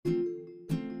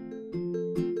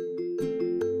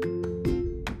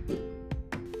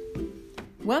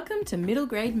Welcome to Middle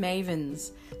Grade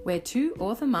Mavens, where two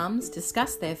author mums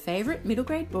discuss their favourite middle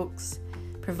grade books,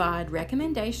 provide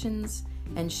recommendations,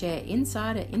 and share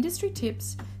insider industry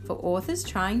tips for authors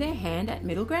trying their hand at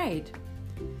middle grade.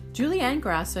 Julianne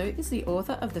Grasso is the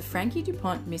author of the Frankie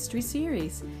Dupont mystery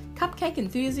series, cupcake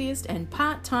enthusiast and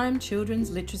part-time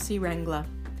children's literacy wrangler.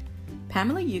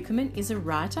 Pamela Eukerman is a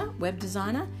writer, web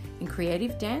designer, and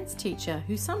creative dance teacher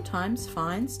who sometimes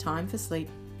finds time for sleep.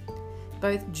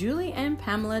 Both Julie and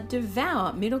Pamela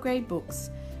devour middle grade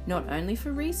books, not only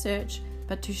for research,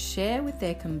 but to share with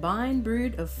their combined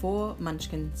brood of 4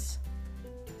 munchkins.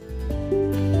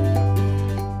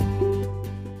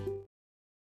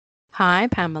 Hi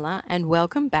Pamela, and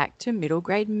welcome back to Middle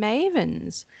Grade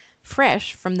Mavens,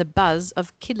 fresh from the buzz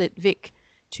of Kidlit Vic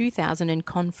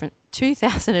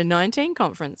 2019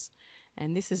 conference,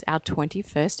 and this is our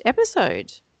 21st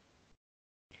episode.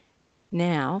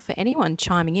 Now, for anyone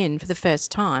chiming in for the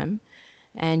first time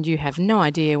and you have no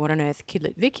idea what on earth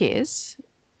Kidlit Vic is,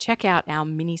 check out our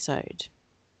mini-sode.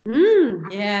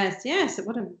 Yes.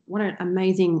 What an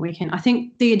amazing weekend. I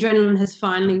think the adrenaline has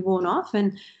finally worn off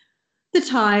and the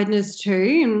tiredness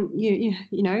too. And, you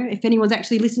know, if anyone's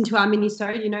actually listened to our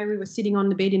mini-sode, you know, we were sitting on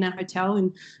the bed in our hotel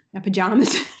in our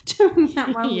pajamas doing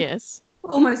that one. Yes.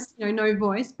 Almost, no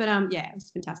voice. But, it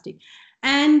was fantastic.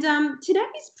 And today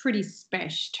is pretty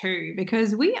special too,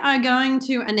 because we are going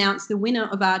to announce the winner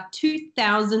of our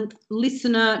 2000th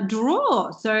listener draw.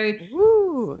 So,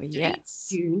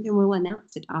 yes. And we'll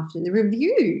announce it after the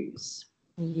reviews.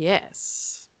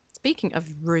 Yes. Speaking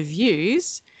of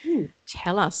reviews,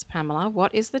 tell us, Pamela,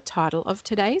 what is the title of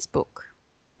today's book?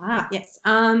 Yes.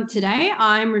 Today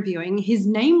I'm reviewing His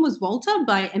Name Was Walter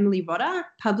by Emily Rodda,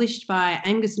 published by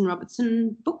Angus and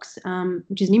Robertson Books,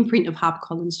 which is an imprint of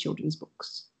HarperCollins children's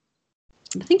books.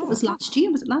 I think it was last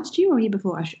year. Was it last year or year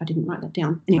before? I didn't write that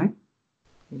down. Anyway.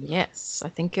 Yes, I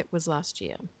think it was last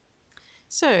year.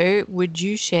 So would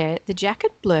you share the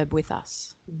jacket blurb with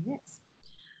us? Yes.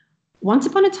 Once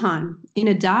upon a time, in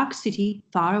a dark city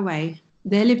far away,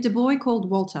 there lived a boy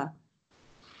called Walter,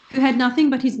 who had nothing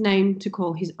but his name to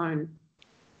call his own.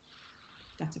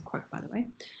 That's a quote, by the way.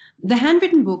 The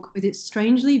handwritten book, with its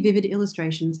strangely vivid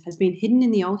illustrations, has been hidden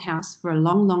in the old house for a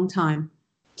long, long time.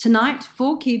 Tonight,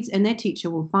 4 kids and their teacher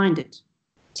will find it.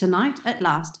 Tonight, at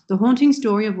last, the haunting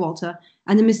story of Walter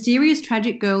and the mysterious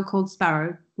tragic girl called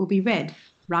Sparrow will be read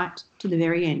right to the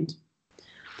very end.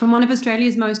 From one of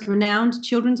Australia's most renowned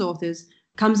children's authors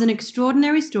comes an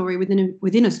extraordinary story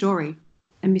within a story,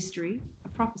 a mystery, a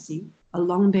prophecy, a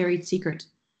long-buried secret,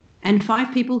 and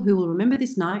 5 people who will remember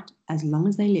this night as long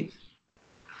as they live.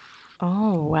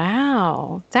 Oh,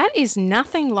 wow. That is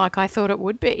nothing like I thought it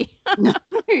would be. No,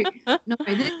 the cover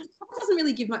doesn't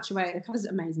really give much away. The cover's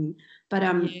amazing, but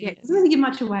it doesn't really give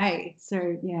much away.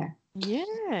 So, yeah.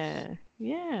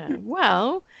 Yeah.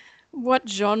 Well, what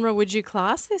genre would you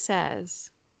class this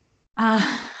as?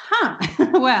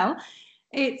 Well,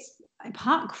 it's a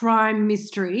part crime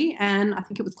mystery, and I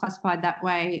think it was classified that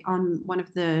way on one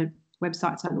of the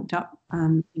websites I looked up,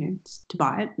 to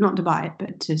buy it. Not to buy it,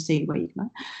 but to see where you can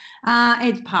buy it.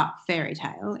 It's part fairy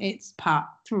tale. It's part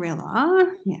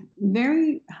thriller. Yeah,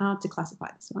 very hard to classify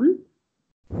this one.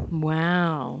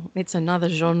 Wow. It's another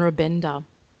genre bender.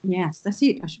 Yes, that's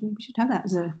it. We should have that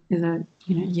as a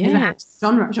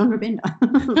genre bender.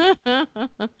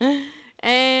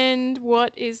 And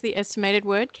what is the estimated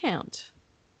word count?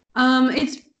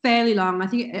 It's fairly long. I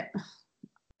think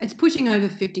it's pushing over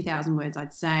 50,000 words,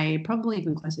 I'd say. Probably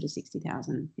even closer to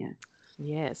 60,000, yeah.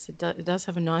 Yes, it does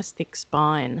have a nice thick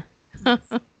spine. Yeah.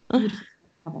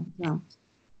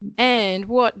 And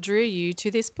what drew you to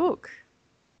this book?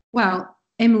 Well,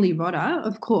 Emily Rodda,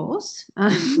 of course.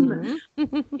 I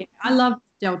loved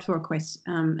Deltora Quest,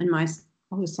 and my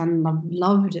older son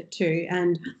loved it too.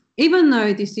 And even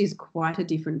though this is quite a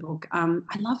different book, I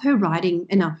love her writing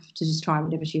enough to just try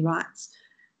whatever she writes.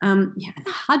 The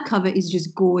hardcover is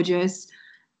just gorgeous.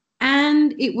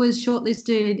 And it was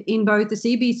shortlisted in both the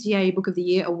CBCA Book of the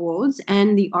Year Awards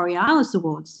and the Aurealis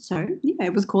Awards. So,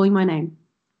 it was calling my name.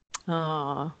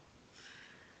 Oh,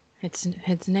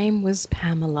 its name was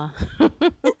Pamela.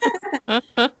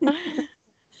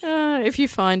 If you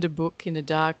find a book in a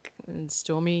dark and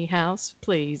stormy house,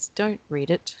 please don't read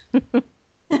it.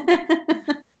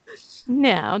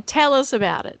 Now, tell us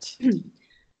about it.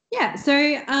 Yeah, so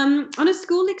on a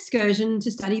school excursion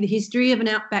to study the history of an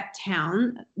outback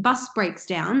town, bus breaks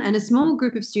down and a small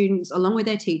group of students, along with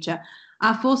their teacher,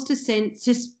 are forced to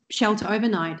shelter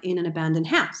overnight in an abandoned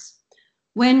house.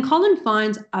 When Colin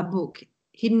finds a book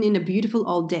hidden in a beautiful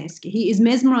old desk, he is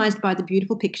mesmerised by the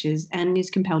beautiful pictures and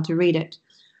is compelled to read it.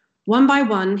 One by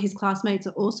one, his classmates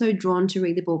are also drawn to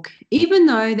read the book, even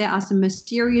though there are some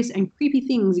mysterious and creepy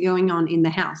things going on in the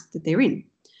house that they're in.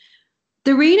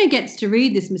 The reader gets to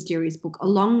read this mysterious book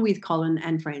along with Colin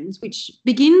and friends, which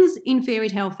begins in fairy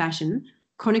tale fashion,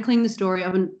 chronicling the story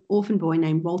of an orphan boy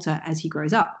named Walter as he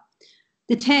grows up.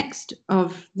 The text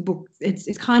of the book,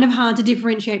 it's kind of hard to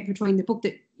differentiate between the book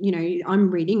that,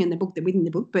 I'm reading and the book that within the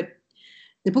book, but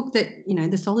the book that,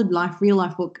 the solid life, real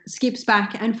life book skips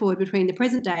back and forward between the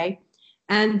present day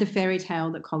and the fairy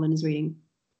tale that Colin is reading.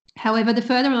 However, the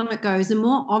further along it goes, the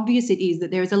more obvious it is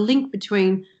that there is a link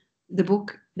between the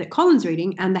book that Colin's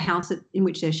reading and the house in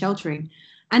which they're sheltering.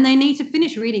 And they need to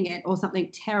finish reading it or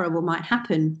something terrible might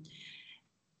happen.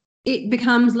 It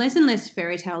becomes less and less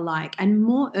fairy tale-like and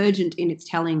more urgent in its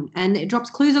telling. And it drops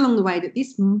clues along the way that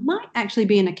this might actually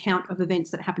be an account of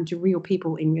events that happen to real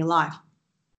people in real life.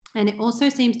 And it also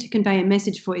seems to convey a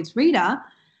message for its reader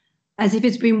as if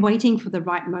it's been waiting for the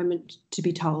right moment to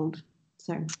be told.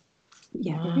 So,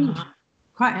 yeah,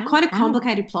 quite a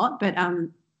complicated plot, but,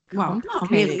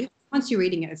 not really. Once you're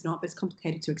reading it, it's not, but it's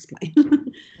complicated to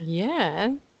explain.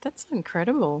 Yeah, that's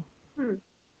incredible.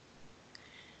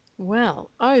 Well,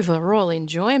 overall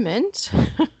enjoyment.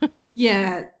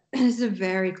 Yeah, it's a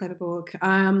very clever book.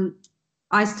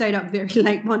 I stayed up very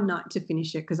late one night to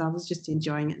finish it because I was just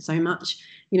enjoying it so much.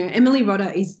 Emily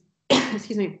Rodda is,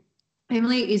 excuse me,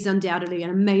 Emily is undoubtedly an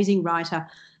amazing writer,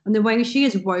 and the way she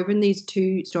has woven these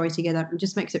two stories together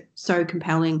just makes it so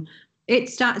compelling. It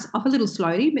starts off a little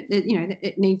slowly, but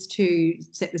it needs to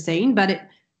set the scene, but it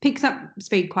picks up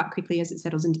speed quite quickly as it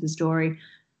settles into the story.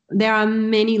 There are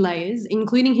many layers,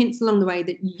 including hints along the way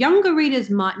that younger readers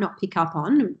might not pick up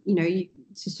on, to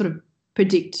sort of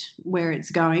predict where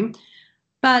it's going.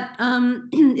 But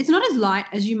it's not as light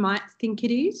as you might think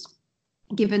it is,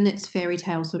 given its fairy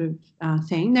tale sort of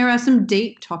thing. There are some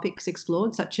deep topics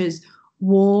explored, such as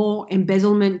war,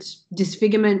 embezzlement,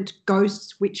 disfigurement,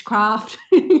 ghosts, witchcraft.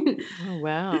 Oh,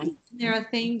 wow. There are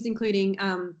themes including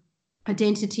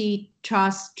identity,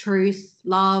 trust, truth,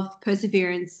 love,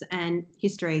 perseverance, and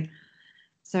history.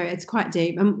 So it's quite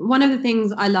deep. And one of the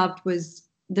things I loved was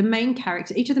the main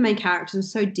character. Each of the main characters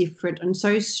was so different and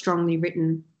so strongly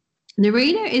written. The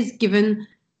reader is given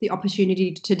the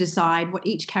opportunity to decide what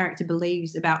each character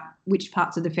believes about which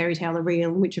parts of the fairy tale are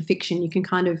real and which are fiction. You can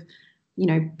kind of,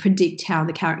 predict how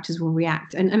the characters will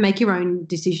react and make your own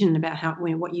decision about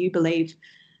what you believe.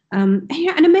 And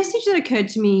a message that occurred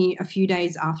to me a few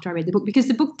days after I read the book, because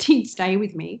the book did stay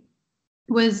with me,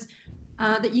 was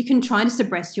that you can try to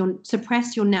suppress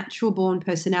your natural born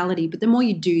personality, but the more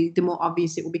you do, the more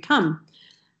obvious it will become.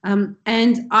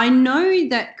 And I know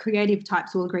that creative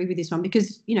types will agree with this one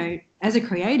because, as a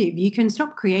creative, you can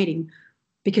stop creating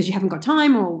because you haven't got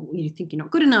time or you think you're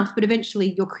not good enough, but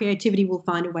eventually your creativity will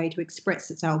find a way to express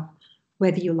itself,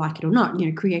 whether you like it or not.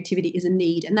 Creativity is a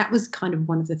need. And that was kind of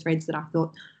one of the threads that I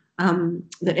thought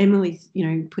that Emily,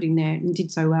 put in there and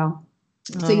did so well.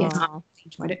 So, yes, I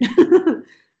enjoyed it.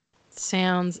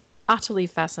 Sounds utterly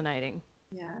fascinating.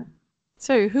 Yeah.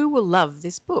 So who will love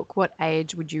this book? What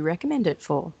age would you recommend it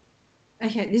for?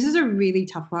 Okay, this is a really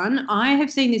tough one. I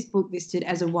have seen this book listed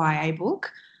as a YA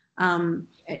book.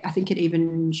 I think it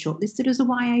even shortlisted as a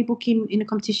YA book in a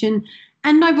competition.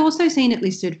 And I've also seen it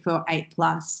listed for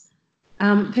 8+.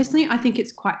 Personally, I think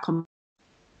it's quite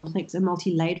complex and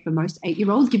multi-layered for most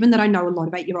 8-year-olds, given that I know a lot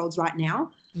of 8-year-olds right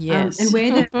now. Yes. And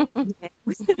where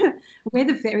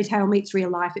the fairy tale meets real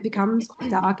life, it becomes quite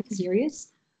dark and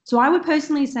serious. So I would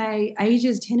personally say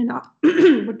ages 10 and up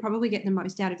would probably get the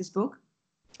most out of this book.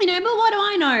 But what do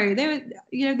I know?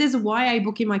 There's a YA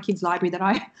book in my kids' library that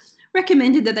I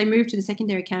recommended that they move to the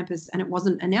secondary campus, and it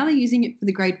wasn't. And now they're using it for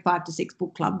the grade 5 to 6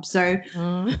 book club. So,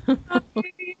 and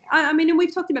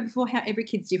we've talked about before how every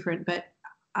kid's different, but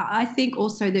I think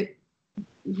also that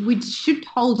we should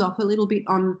hold off a little bit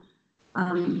on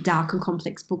dark and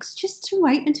complex books just to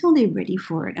wait until they're ready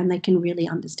for it and they can really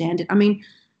understand it. I mean,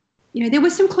 there were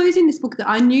some clues in this book that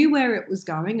I knew where it was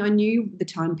going. I knew the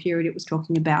time period it was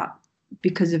talking about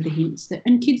because of the hints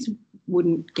and kids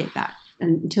wouldn't get that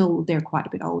until they're quite a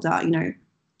bit older,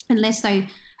 unless they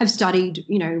have studied,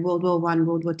 World War I,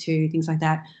 World War II, things like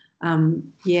that.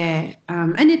 And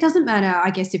it doesn't matter, I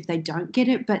guess, if they don't get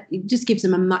it, but it just gives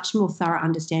them a much more thorough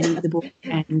understanding of the book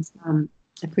and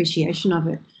appreciation of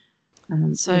it.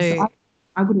 So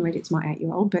I wouldn't read it to my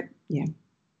 8-year-old, but yeah.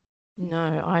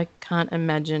 No, I can't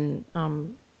imagine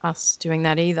us doing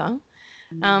that either.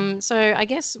 So I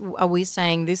guess, are we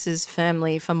saying this is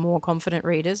firmly for more confident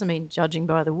readers? I mean, judging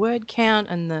by the word count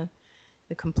and the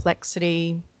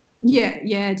complexity.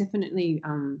 Yeah, definitely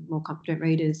more confident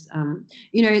readers.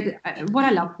 What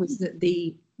I loved was that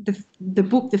the the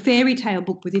book, the fairy tale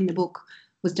book within the book,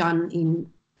 was done in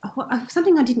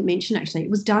something I didn't mention actually. It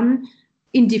was done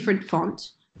in different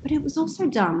font, but it was also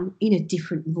done in a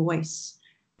different voice.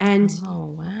 And Oh,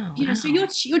 wow. so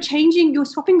you're changing, you're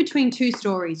swapping between two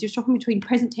stories. You're swapping between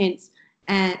present tense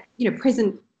and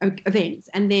present events,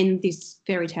 and then this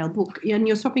fairy tale book, and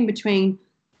you're swapping between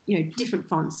different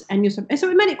fonts, and so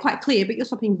it made it quite clear. But you're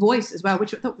swapping voice as well,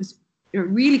 which I thought was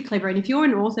really clever. And if you're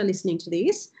an author listening to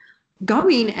this, go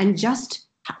in and just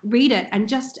read it and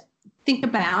just think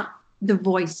about the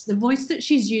voice that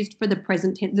she's used for the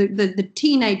present tense, the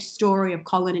teenage story of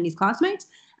Colin and his classmates,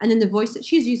 and then the voice that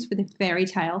she's used for the fairy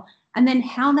tale, and then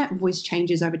how that voice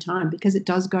changes over time, because it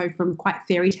does go from quite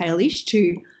fairy tale-ish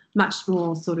to much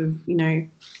more sort of,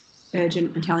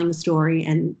 urgent and telling the story,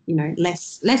 and,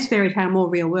 less fairy tale, more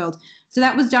real world. So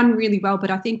that was done really well.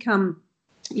 But I think,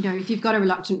 if you've got a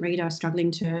reluctant reader struggling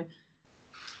to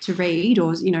read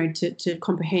or, to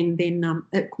comprehend, then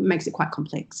it makes it quite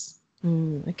complex.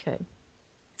 Okay.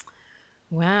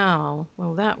 Wow.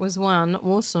 Well, that was one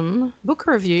awesome book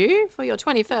review for your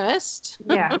 21st.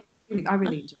 Yeah, I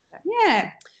really enjoyed that.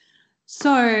 Yeah.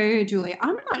 So, Julie,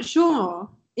 I'm not sure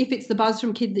if it's the buzz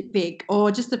from Kidlit Vic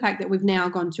or just the fact that we've now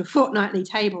gone to a fortnightly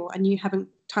timetable and you haven't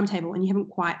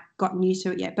quite gotten used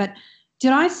to it yet. But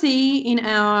did I see in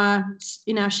our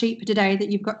sheet for today that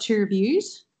you've got 2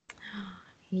 reviews?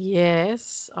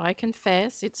 Yes, I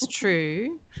confess it's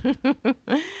true.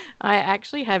 I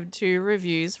actually have 2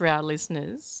 reviews for our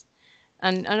listeners.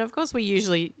 And of course, we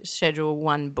usually schedule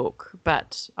 1 book,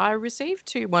 but I received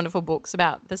 2 wonderful books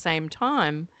about the same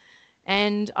time,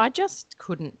 and I just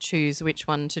couldn't choose which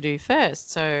one to do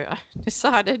first. So I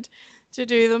decided to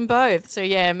do them both. So,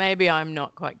 yeah, maybe I'm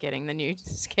not quite getting the new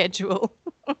schedule.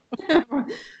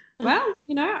 Well,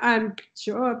 I'm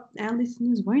sure our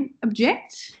listeners won't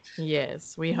object.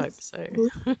 Yes, we hope so.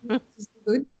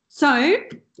 Good. So,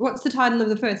 what's the title of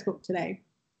the first book today?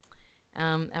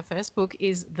 Our first book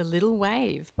is The Little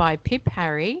Wave by Pip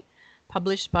Harry,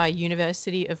 published by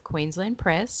University of Queensland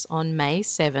Press on May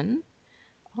 7.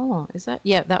 Oh, is that?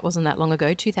 Yeah, that wasn't that long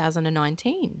ago,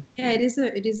 2019. Yeah, it is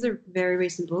a very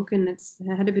recent book, and it's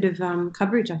had a bit of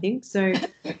coverage, I think. So,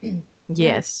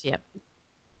 yes, yep.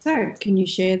 So, can you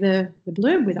share the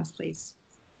blurb with us, please?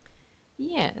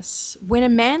 Yes. When a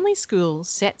Manly school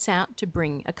sets out to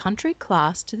bring a country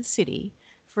class to the city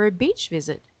for a beach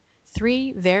visit,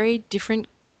 3 very different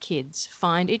kids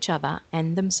find each other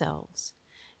and themselves.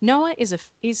 Noah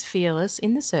is fearless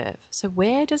in the surf, so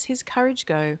where does his courage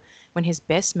go when his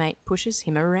best mate pushes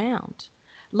him around?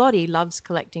 Lottie loves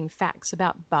collecting facts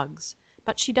about bugs,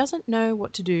 but she doesn't know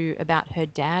what to do about her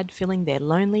dad filling their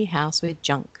lonely house with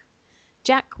junk.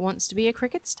 Jack wants to be a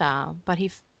cricket star, but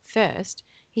first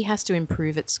he has to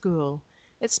improve at school,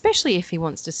 especially if he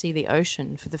wants to see the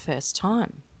ocean for the first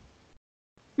time.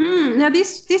 Now,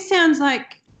 this sounds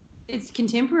like it's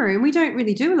contemporary, and we don't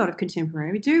really do a lot of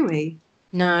contemporary, do we?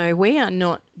 No, we are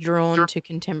not drawn to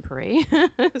contemporary.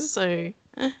 So,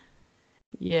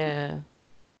 yeah.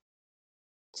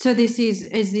 So this is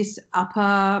this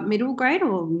upper middle grade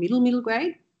or middle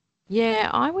grade? Yeah,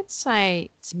 I would say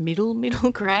it's middle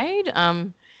grade.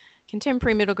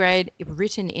 Contemporary middle grade,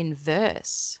 written in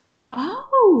verse.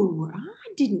 Oh,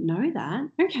 I didn't know that.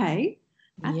 Okay.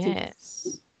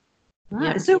 Yes.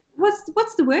 Right. Yep. So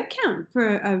what's the word count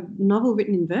for a novel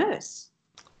written in verse?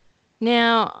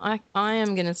 Now, I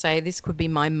am going to say this could be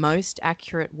my most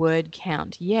accurate word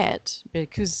count yet,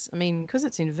 because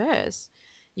it's in verse,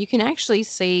 you can actually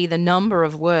see the number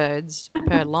of words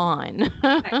per line.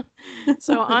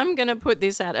 So I'm going to put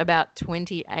this at about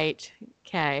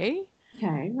 28K.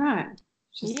 Okay, right.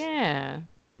 Yeah.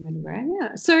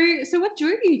 Yeah. So what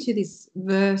drew you to this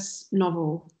verse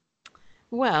novel?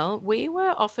 Well, we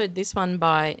were offered this one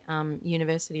by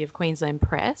University of Queensland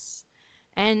Press,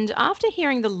 and after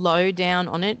hearing the lowdown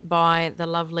on it by the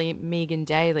lovely Megan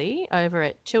Daly over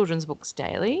at Children's Books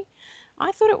Daily,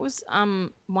 I thought it was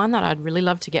one that I'd really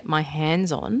love to get my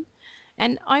hands on.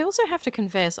 And I also have to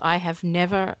confess, I have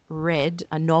never read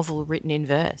a novel written in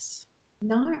verse.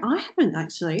 No, I haven't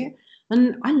actually.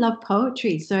 And I love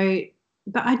poetry,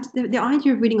 but the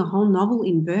idea of reading a whole novel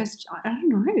in verse, I don't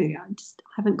know. I just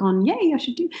haven't gone, yay, I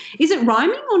should do. Is it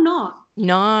rhyming or not?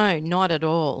 No, not at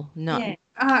all. No. Yeah.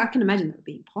 I can imagine that would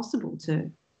be impossible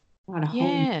to write a whole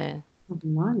novel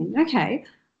in rhyming. Okay.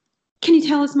 Can you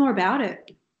tell us more about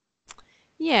it?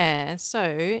 Yeah,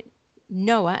 so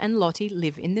Noah and Lottie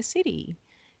live in the city.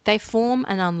 They form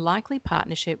an unlikely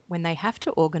partnership when they have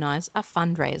to organise a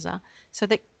fundraiser so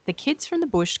that the kids from the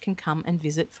bush can come and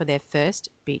visit for their first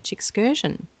beach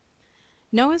excursion.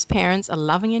 Noah's parents are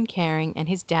loving and caring, and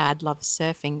his dad loves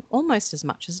surfing almost as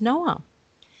much as Noah.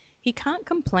 He can't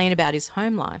complain about his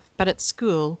home life, but at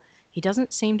school he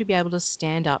doesn't seem to be able to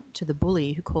stand up to the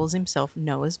bully who calls himself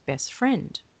Noah's best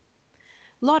friend.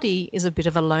 Lottie is a bit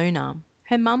of a loner.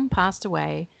 Her mum passed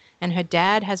away and her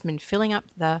dad has been filling up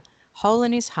the hole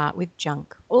in his heart with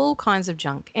junk, all kinds of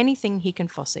junk, anything he can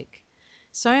fossick.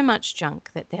 So much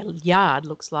junk that their yard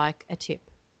looks like a tip.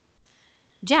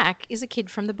 Jack is a kid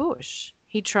from the bush.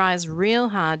 He tries real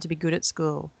hard to be good at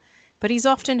school, but he's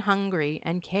often hungry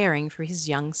and caring for his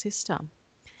young sister.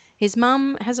 His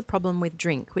mum has a problem with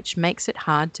drink, which makes it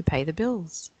hard to pay the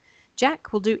bills.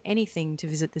 Jack will do anything to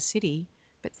visit the city,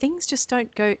 but things just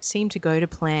don't seem to go to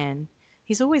plan.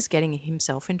 He's always getting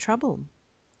himself in trouble.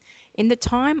 In the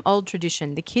time-old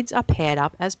tradition, the kids are paired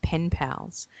up as pen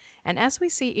pals, and as we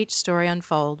see each story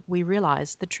unfold, we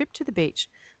realise the trip to the beach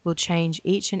will change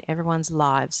each and everyone's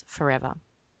lives forever.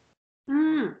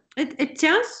 It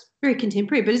sounds very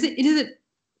contemporary, but is it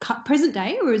present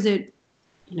day or is it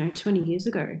 20 years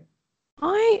ago?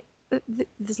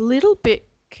 There's a little bit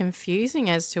confusing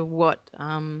as to what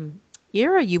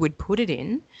era you would put it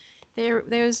in.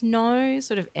 There's no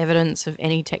sort of evidence of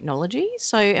any technology.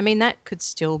 So, I mean, that could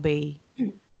still be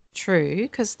true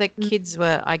because the kids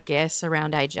were, I guess,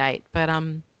 around age 8. But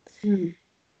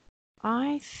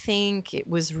I think it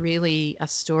was really a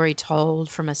story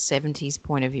told from a 70s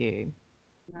point of view.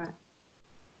 Right.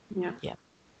 Yeah. Yeah.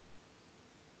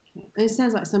 Okay. It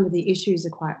sounds like some of the issues are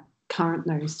quite current,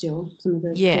 though, still. Some of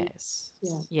the Yes.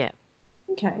 Yeah. Yeah.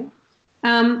 Okay.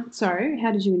 So,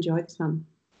 how did you enjoy this one?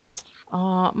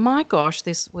 Oh, my gosh,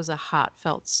 this was a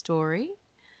heartfelt story.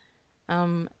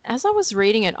 As I was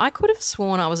reading it, I could have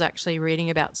sworn I was actually reading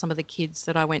about some of the kids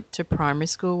that I went to primary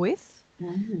school with.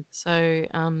 Mm. So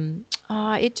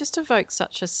it just evokes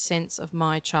such a sense of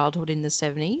my childhood in the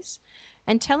 70s.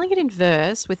 And telling it in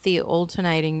verse with the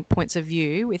alternating points of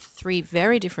view with 3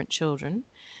 very different children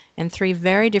and 3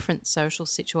 very different social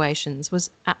situations was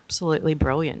absolutely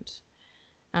brilliant.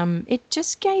 It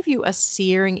just gave you a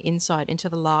searing insight into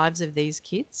the lives of these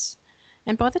kids.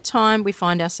 And by the time we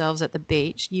find ourselves at the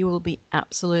beach, you will be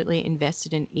absolutely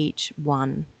invested in each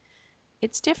one.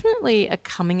 It's definitely a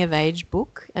coming-of-age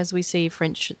book as we see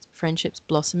friendships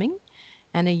blossoming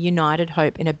and a united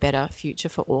hope in a better future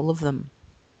for all of them.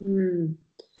 Mm.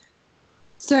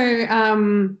 So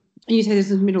you say this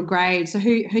is middle grade. So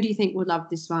who do you think would love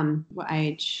this one? What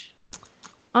age?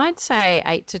 I'd say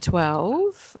 8 to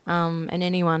 12, and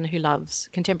anyone who loves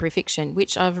contemporary fiction,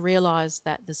 which I've realised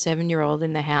that the 7-year-old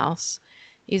in the house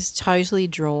is totally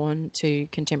drawn to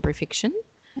contemporary fiction.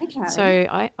 Okay.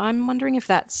 So I'm wondering if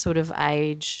that's sort of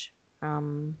age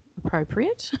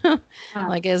appropriate.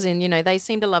 Like as in, they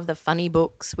seem to love the funny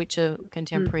books, which are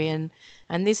contemporary,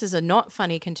 and this is a not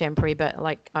funny contemporary, but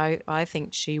like I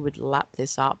think she would lap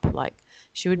this up. Like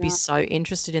she would be so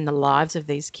interested in the lives of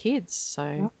these kids.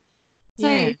 So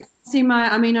yeah. See,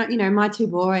 my 2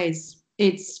 boys,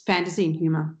 it's fantasy and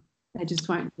humour. They just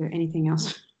won't do anything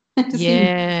else.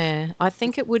 Yeah, I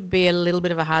think it would be a little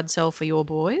bit of a hard sell for your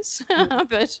boys,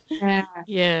 but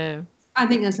yeah. I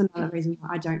think that's another reason why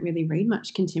I don't really read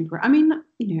much contemporary. I mean,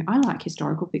 I like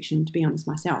historical fiction, to be honest,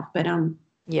 myself, but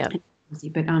yeah.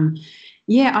 But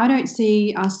I don't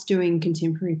see us doing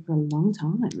contemporary for a long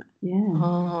time. Yeah.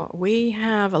 Oh, we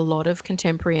have a lot of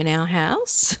contemporary in our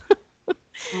house,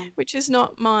 which is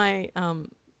not my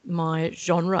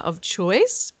genre of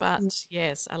choice, but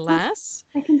yes, alas.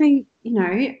 It can be,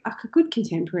 a good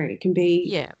contemporary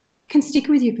can stick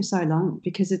with you for so long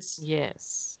because it's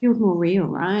feels more real,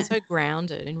 right? So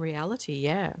grounded in reality,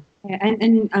 yeah.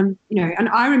 And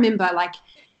I remember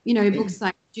books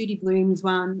like Judy Blume's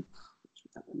one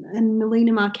and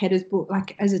Melina Marchetta's book,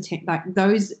 like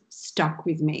those stuck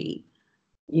with me,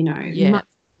 much more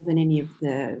than any of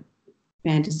the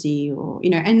fantasy or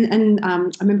and I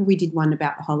remember we did one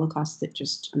about the Holocaust that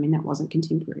that wasn't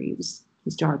contemporary, it was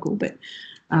historical, but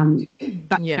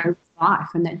life,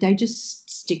 and that they just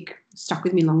stuck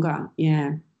with me longer.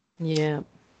 Yeah.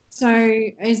 So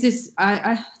is this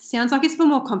sounds like it's for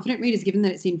more confident readers given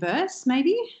that it's in verse,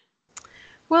 maybe?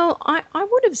 Well, I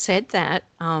would have said that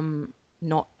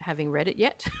not having read it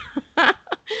yet,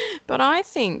 but I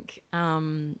think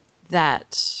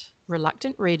that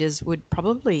reluctant readers would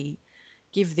probably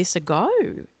give this a go,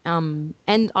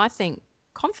 and I think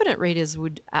confident readers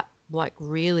would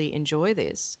really enjoy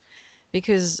this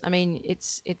because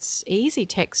it's easy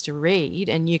text to read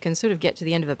and you can sort of get to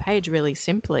the end of a page really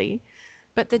simply,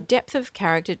 but the depth of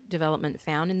character development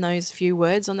found in those few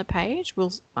words on the page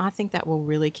I think that will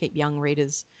really keep young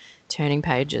readers turning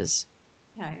pages.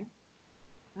 Okay.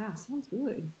 Wow, sounds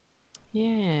good.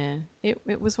 Yeah,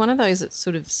 it was one of those that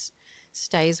sort of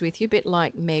stays with you, a bit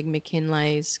like Meg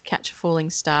McKinley's Catch a Falling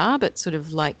Star, but sort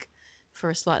of like for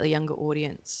a slightly younger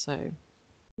audience. So,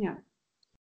 Yeah.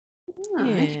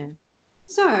 yeah.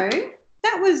 So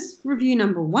that was review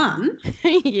number 1.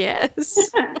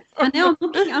 Yes. And now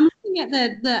I'm looking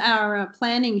at our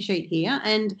planning sheet here,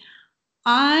 and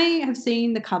I have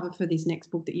seen the cover for this next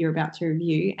book that you're about to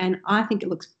review, and I think it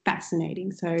looks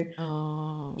fascinating. So,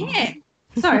 yeah.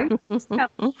 So,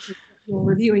 you're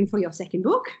reviewing for your second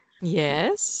book.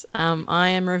 Yes. I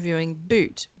am reviewing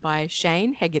Boot by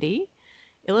Shane Hegarty,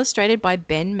 illustrated by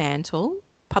Ben Mantle,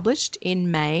 published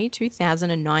in May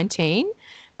 2019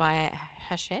 by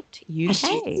Hachette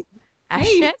UK.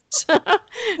 Hachette.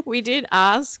 We did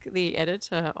ask the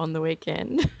editor on the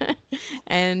weekend,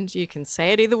 and you can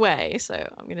say it either way. So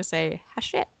I'm going to say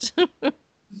Hachette.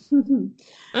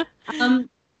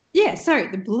 Yeah, so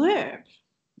the blurb.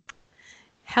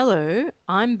 Hello,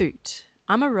 I'm Boot.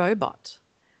 I'm a robot.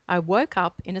 I woke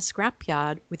up in a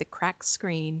scrapyard with a cracked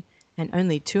screen and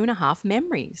only 2.5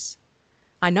 memories.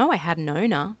 I know I had an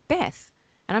owner, Beth,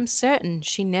 and I'm certain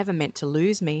she never meant to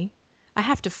lose me. I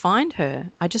have to find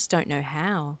her, I just don't know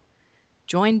how.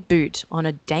 Join Boot on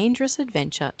a dangerous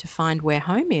adventure to find where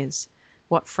home is,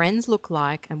 what friends look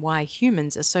like, and why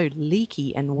humans are so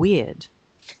leaky and weird.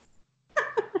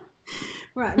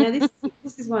 Right, now this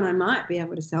is one I might be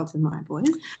able to sell to my boys.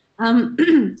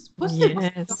 What's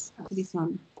the for this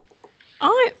one?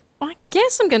 I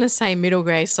guess I'm going to say middle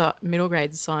grade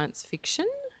science fiction.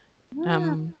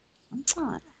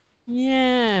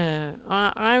 Yeah,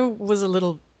 I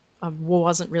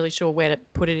wasn't really sure where to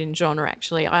put it in genre,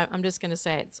 actually. I'm just going to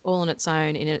say it's all on its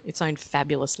own in its own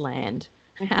fabulous land.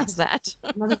 How's that?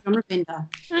 Another genre bender.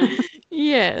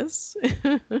 Yes.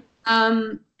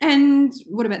 And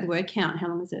what about the word count? How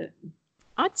long is it?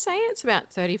 I'd say it's about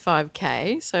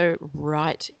 35K, so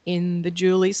right in the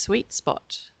Julie sweet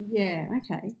spot. Yeah,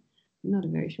 okay. Not a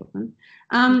very short one.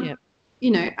 Yep. You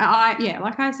know,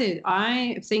 like I said,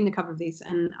 I have seen the cover of this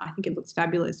and I think it looks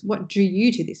fabulous. What drew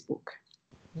you to this book?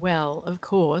 Well, of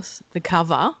course, the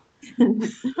cover.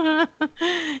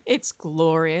 It's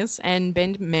glorious, and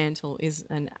Ben Mantle is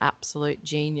an absolute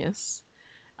genius.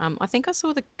 I think I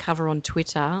saw the cover on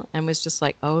Twitter and was just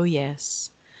like, oh,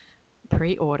 yes,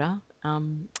 pre-order.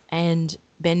 And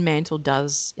Ben Mantle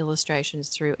does illustrations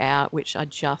throughout, which are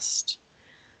just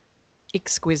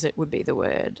exquisite would be the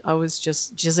word.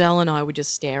 Giselle and I were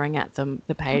just staring at them,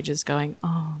 the pages, going,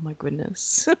 oh, my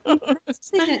goodness.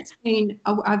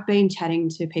 I've been chatting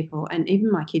to people and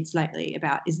even my kids lately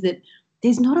about is that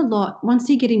there's not a lot, once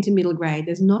you get into middle grade,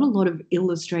 there's not a lot of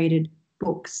illustrated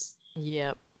books.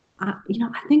 Yep. You know,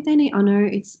 I think I know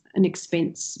it's an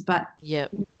expense, but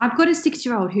yep. I've got a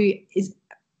 6-year-old who is,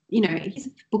 you know, he's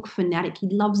a book fanatic. He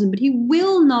loves them, but he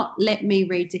will not let me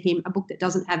read to him a book that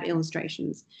doesn't have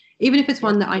illustrations, even if it's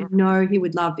one that I know he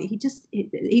would love. He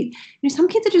you know, some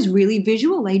kids are just really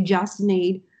visual. They just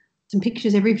need some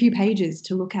pictures every few pages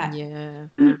to look at. Yeah.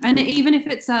 And even if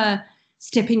it's a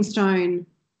stepping stone,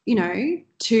 you know,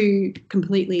 to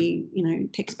completely, you know,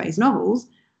 text-based novels,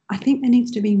 I think there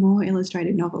needs to be more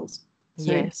illustrated novels. So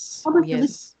yes. I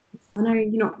know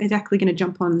you're not exactly going to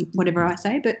jump on whatever I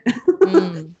say, but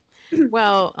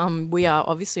Well, we are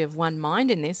obviously of one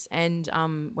mind in this, and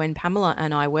when Pamela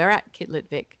and I were at Kitlet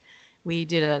Vic, we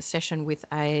did a session with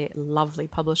a lovely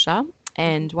publisher,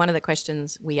 and one of the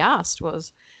questions we asked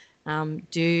was,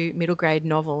 do middle grade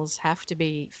novels have to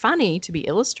be funny to be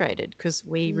illustrated? Because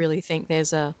we really think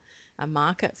there's a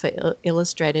market for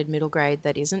illustrated middle grade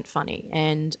that isn't funny.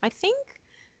 And I think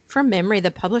from memory, the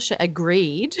publisher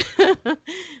agreed.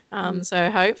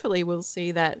 So hopefully we'll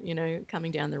see that, you know,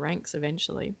 coming down the ranks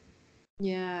eventually.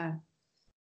 Yeah.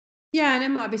 Yeah, and it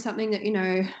might be something that, you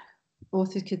know,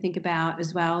 authors could think about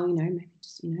as well, you know, maybe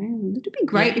just, you know, it'd be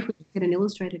great if we could get an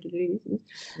illustrator to do this.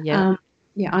 Yeah.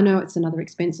 Yeah, I know it's another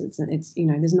expense. It's you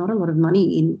know, there's not a lot of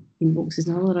money in books. There's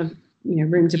not a lot of, you know,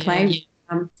 room to play.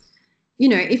 You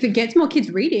know, if it gets more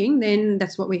kids reading, then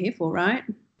that's what we're here for, right?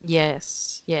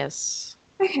 Yes, yes.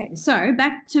 Okay, so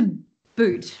back to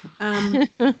Boot. Remember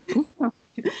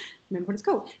what it's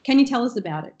called. Can you tell us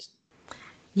about it?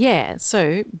 Yeah,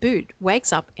 so Boot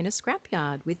wakes up in a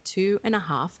scrapyard with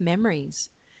 2.5 memories.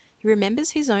 He remembers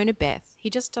his owner Beth. He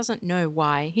just doesn't know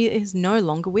why he is no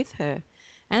longer with her,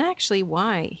 and actually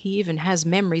why he even has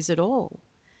memories at all.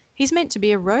 He's meant to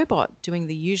be a robot doing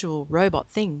the usual robot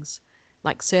things,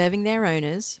 like serving their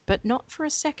owners, but not for a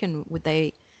second would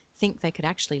they think they could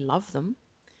actually love them.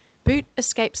 Boot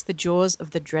escapes the jaws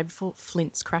of the dreadful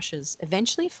Flint's crushers,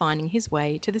 eventually finding his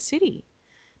way to the city.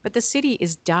 But the city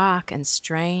is dark and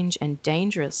strange and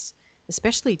dangerous,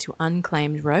 especially to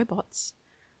unclaimed robots.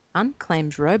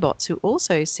 unclaimed robots who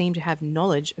also seem to have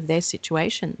knowledge of their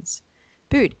situations.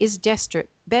 Boot is desperate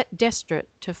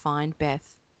to find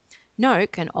Beth.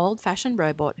 Noak, an old-fashioned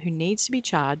robot who needs to be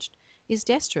charged, is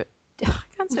desperate. I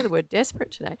can't say the word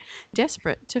desperate today.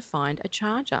 Desperate to find a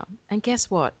charger. And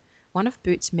guess what? One of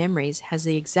Boot's memories has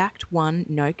the exact one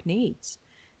Noak needs.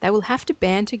 They will have to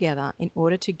band together in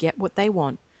order to get what they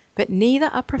want, but neither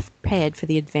are prepared for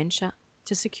the adventure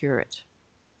to secure it.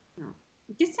 Oh,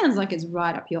 this sounds like it's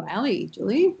right up your alley,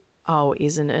 Julie. Oh,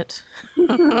 isn't it?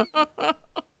 Did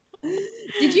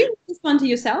you read this one to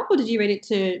yourself or did you read it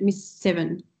to Miss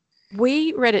Seven?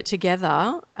 We read it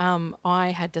together. I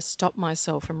had to stop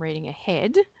myself from reading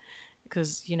ahead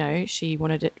because, she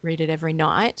wanted to read it every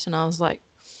night. And I was like,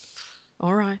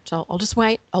 all right, I'll just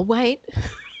wait. I'll wait.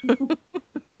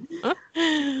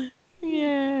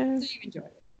 Yeah. So you enjoyed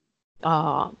it?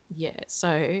 Oh, yeah.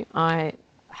 So I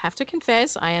have to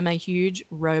confess, I am a huge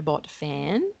robot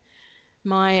fan.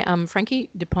 My Frankie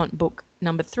DuPont book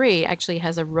number 3 actually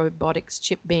has a robotics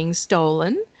chip being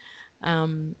stolen.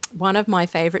 One of my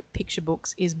favourite picture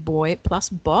books is Boy Plus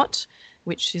Bot,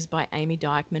 which is by Amy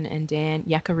Dykman and Dan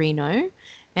Yaccarino.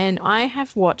 And I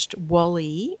have watched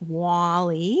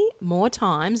WALL-E more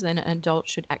times than an adult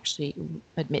should actually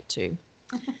admit to.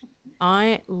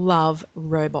 I love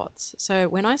robots. So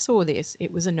when I saw this,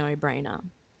 it was a no-brainer.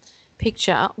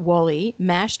 Picture WALL-E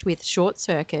mashed with Short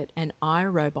Circuit and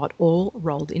iRobot all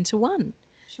rolled into one.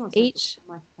 Short Circuit is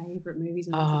one of my favourite movies.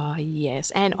 Oh,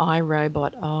 yes. And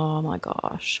iRobot. Oh, my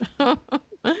gosh.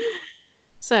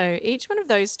 So each one of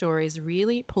those stories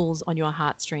really pulls on your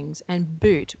heartstrings, and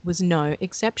Boot was no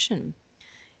exception.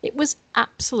 It was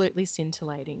absolutely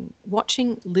scintillating.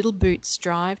 Watching little Boot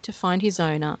strive to find his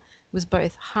owner was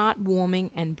both heartwarming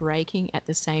and breaking at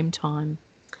the same time.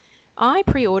 I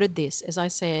pre-ordered this, as I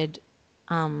said,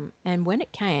 and when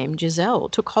it came, Giselle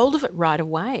took hold of it right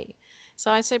away.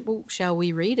 So I said, well, shall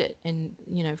we read it? And,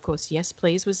 of course, yes,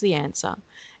 please was the answer.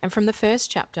 And from the first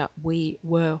chapter, we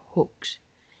were hooked.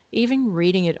 Even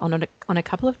reading it on a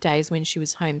couple of days when she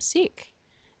was homesick.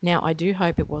 Now, I do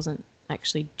hope it wasn't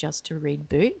actually just to read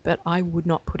Boot, but I would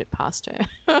not put it past her.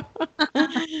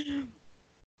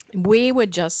 We were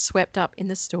just swept up in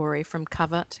the story from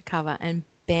cover to cover, and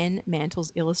Ben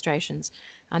Mantle's illustrations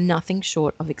are nothing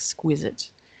short of exquisite.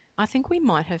 I think we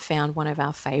might have found one of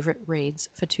our favourite reads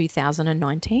for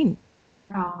 2019.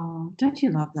 Oh, don't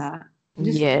you love that?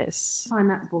 Yes. Find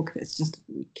that book that's just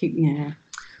keep, yeah.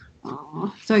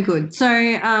 Oh, so good. So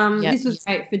This was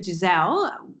great for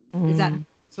Giselle. Is that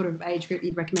sort of age group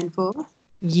you'd recommend for?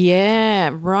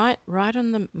 Yeah, right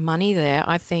on the money there.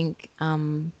 I think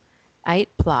 8+,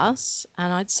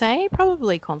 and I'd say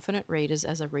probably confident readers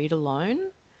as a read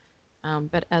alone,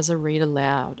 but as a read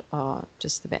aloud,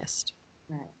 just the best.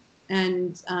 Right.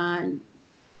 And so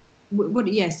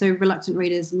reluctant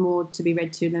readers, more to be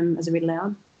read to them as a read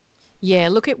aloud? Yeah,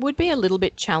 look, it would be a little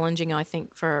bit challenging, I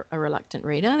think, for a reluctant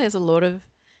reader. There's a lot of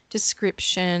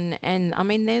description, and I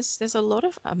mean, there's a lot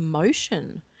of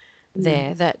emotion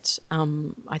there that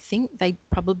I think they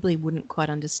probably wouldn't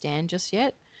quite understand just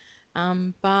yet.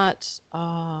 But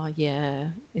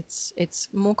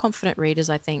it's more confident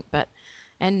readers, I think.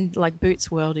 And like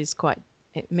Boot's world is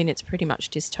it's pretty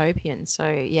much dystopian. So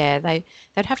yeah,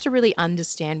 they'd have to really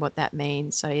understand what that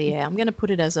means. So yeah, I'm going to put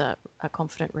it as a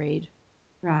confident read.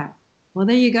 Right. Well,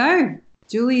 there you go.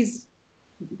 Julie's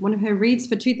one of her reads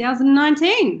for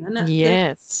 2019. And that's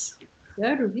yes. the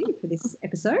third review for this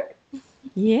episode.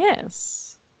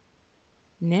 Yes.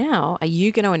 Now, are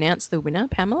you going to announce the winner,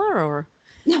 Pamela, or?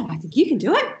 No, I think you can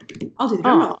do it. I'll do the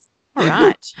drum rolls. All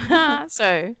right.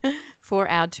 So for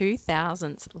our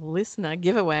 2000th listener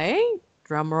giveaway,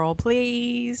 drum roll,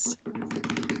 please.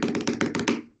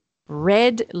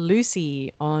 Red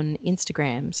Lucy on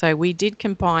Instagram. So we did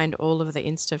combine all of the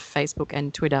Insta, Facebook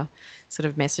and Twitter sort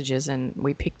of messages, and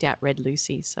we picked out Red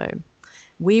Lucy. So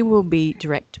we will be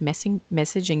direct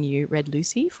messaging you, Red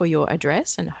Lucy, for your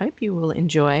address, and hope you will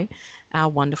enjoy our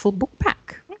wonderful book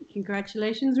pack.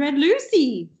 Congratulations, Red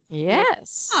Lucy.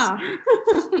 Yes.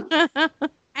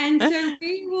 And so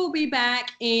we will be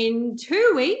back in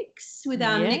 2 weeks with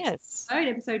our next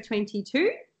episode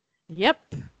 22.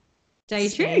 Yep. Stay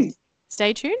tuned.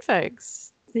 Stay tuned,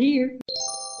 folks. See you.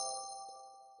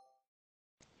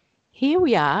 Here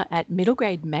we are at Middle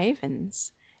Grade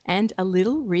Mavens, and a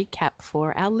little recap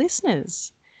for our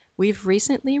listeners. We've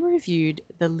recently reviewed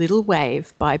The Little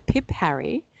Wave by Pip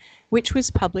Harry, which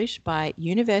was published by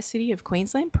University of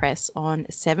Queensland Press on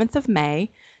 7th of May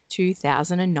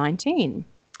 2019.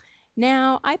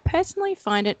 Now, I personally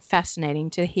find it fascinating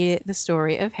to hear the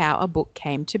story of how a book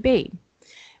came to be.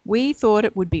 we thought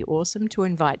it would be awesome to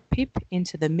invite Pip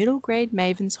into the Middle Grade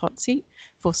Mavens hot seat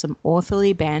for some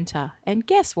authorly banter. And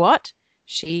guess what?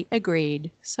 She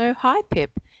agreed. So hi,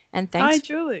 Pip, and Hi,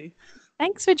 Julie.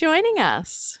 thanks for joining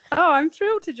us. Oh, I'm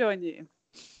thrilled to join you.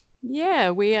 Yeah,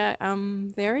 we are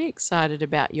very excited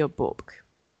about your book.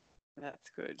 That's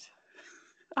good.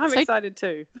 I'm excited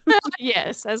too.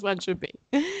 Yes, as one should be.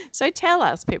 So tell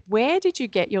us, Pip, where did you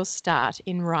get your start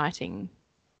in writing?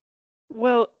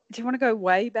 Well, do you want to go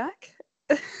way back?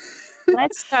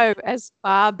 Let's go as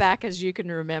far back as you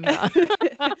can remember.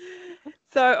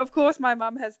 So, of course, my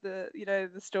mum has the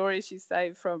stories she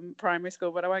saved from primary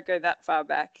school, but I won't go that far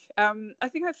back. I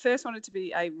think I first wanted to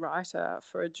be a writer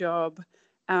for a job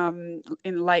in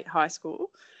late high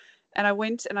school. And I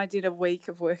went and I did a week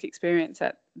of work experience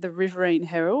at the Riverine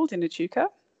Herald in Echuca,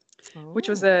 which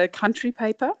was a country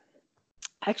paper.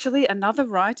 Actually, another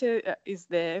writer is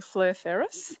there, Fleur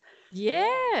Ferris.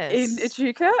 Yes. In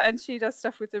Echuca, and she does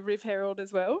stuff with the Riv Herald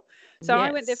as well. So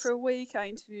I went there for a week. I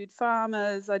interviewed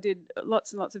farmers. I did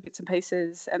lots and lots of bits and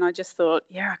pieces, and I just thought,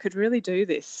 yeah, I could really do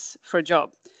this for a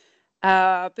job.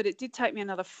 But it did take me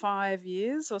another 5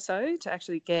 years or so to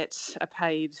actually get a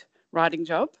paid writing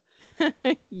job.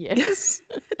 Yes.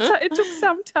 It took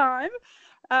some time.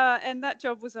 And that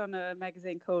job was on a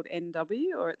magazine called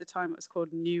NW, or at the time it was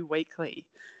called New Weekly.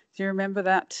 Do you remember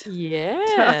that?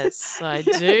 Yes, I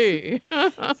do.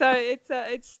 So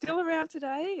it's still around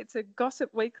today. It's a gossip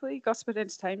weekly, gossip and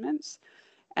entertainment.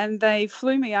 And they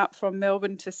flew me up from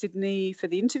Melbourne to Sydney for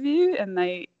the interview, and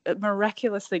they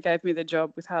miraculously gave me the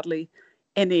job with hardly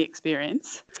any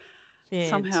experience.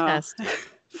 Fantastic. Somehow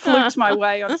fluked my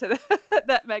way onto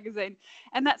that magazine.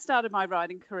 And that started my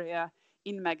writing career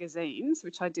in magazines,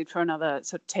 which I did for another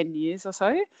sort of 10 years or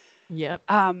so. Yep.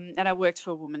 And I worked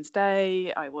for Woman's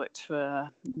Day. I worked for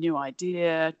New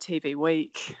Idea, TV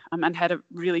Week, and had a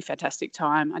really fantastic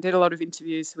time. I did a lot of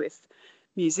interviews with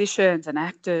musicians and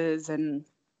actors, and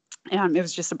it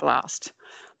was just a blast.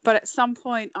 But at some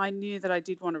point, I knew that I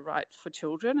did want to write for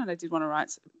children, and I did want to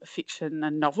write fiction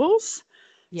and novels.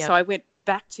 Yep. So I went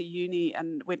back to uni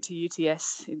and went to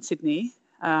UTS in Sydney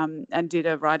and did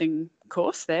a writing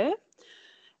course there.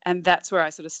 And that's where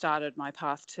I sort of started my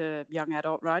path to young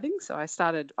adult writing. So I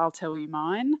started I'll Tell You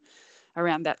Mine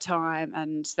around that time,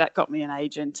 and that got me an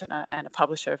agent and a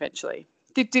publisher eventually.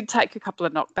 Did take a couple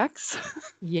of knockbacks.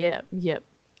 Yep.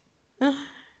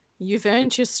 You've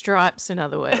earned your stripes, in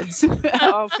other words.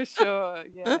 Oh, for sure,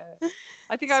 yeah.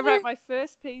 I think I wrote my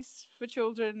first piece for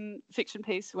children, fiction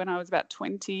piece, when I was about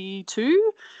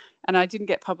 22, and I didn't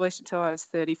get published until I was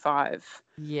 35.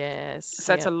 Yes.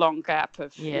 So it's a long gap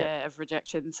of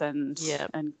rejections and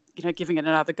giving it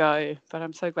another go. But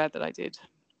I'm so glad that I did.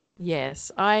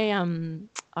 Yes, I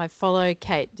follow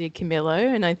Kate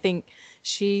DiCamillo, and I think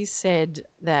she said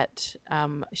that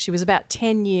she was about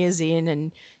 10 years in,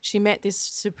 and she met this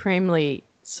supremely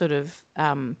sort of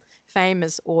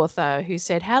famous author who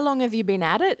said, "How long have you been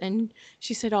at it?" And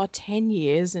she said, "Oh, 10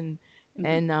 years." And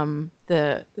and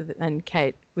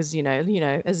Kate was,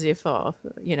 as if,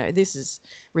 this is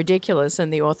ridiculous.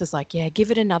 And the author's like, "Yeah,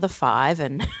 give it another 5."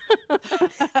 And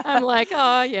I'm like,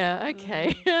 "Oh, yeah,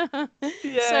 okay."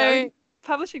 Yeah. So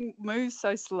publishing moves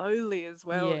so slowly as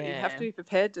well. Yeah. You have to be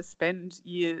prepared to spend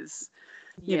years,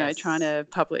 trying to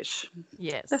publish.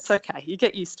 Yes. That's okay. You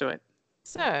get used to it.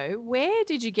 So where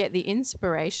did you get the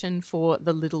inspiration for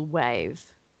The Little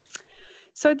Wave?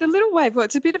 So The Little Wave, well,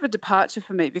 it's a bit of a departure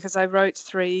for me because I wrote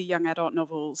 3 young adult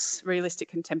novels, realistic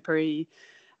contemporary,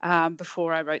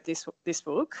 before I wrote this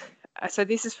book. So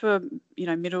this is for,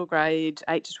 middle grade,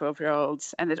 8 to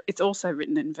 12-year-olds, and it's also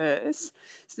written in verse.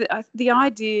 So the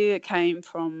idea came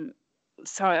from,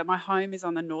 so my home is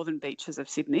on the northern beaches of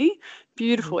Sydney,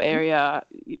 beautiful area,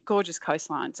 gorgeous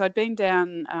coastline. So I'd been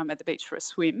down at the beach for a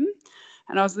swim,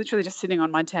 and I was literally just sitting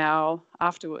on my towel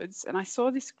afterwards, and I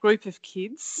saw this group of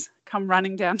kids come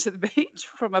running down to the beach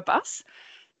from a bus.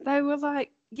 They were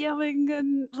like yelling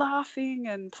and laughing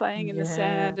and playing in the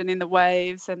sand and in the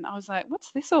waves, and I was like,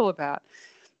 what's this all about?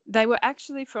 They were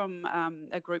actually from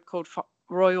a group called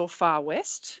Royal Far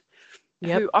West,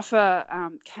 who offer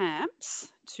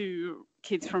camps to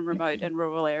kids from remote and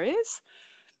rural areas.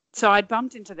 So I'd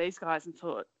bumped into these guys and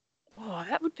thought, oh,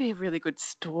 that would be a really good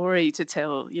story to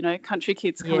tell, country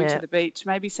kids coming to the beach,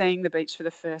 maybe seeing the beach for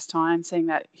the first time, seeing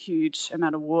that huge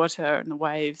amount of water and the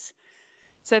waves.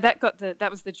 So that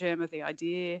was the germ of the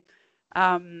idea.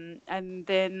 And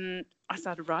then I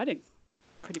started writing,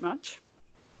 pretty much.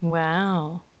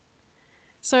 Wow.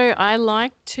 So I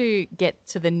like to get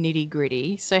to the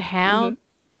nitty-gritty. So how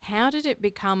did it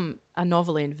become a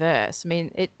novel in verse? I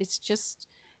mean, it's just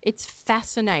It's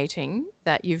fascinating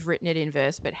that you've written it in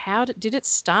verse, but how did it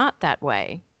start that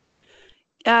way?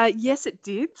 Yes, it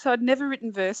did. So I'd never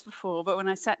written verse before, but when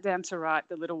I sat down to write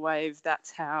The Little Wave,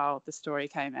 that's how the story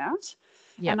came out.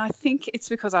 Yep. And I think it's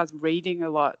because I was reading a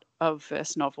lot of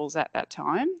verse novels at that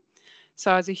time.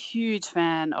 So I was a huge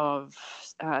fan of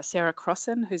Sarah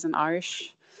Crossan, who's an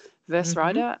Irish verse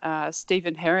writer,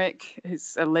 Stephen Herrick,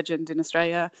 who's a legend in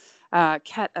Australia,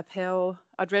 Kat Appel.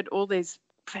 I'd read all these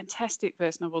fantastic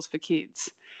verse novels for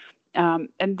kids. And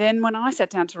then when I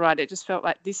sat down to write it, just felt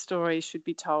like this story should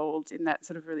be told in that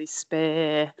sort of really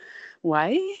spare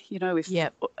way, with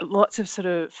lots of sort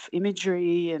of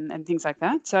imagery and things like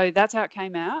that. So that's how it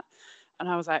came out. And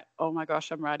I was like, oh my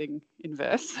gosh, I'm writing in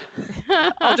verse.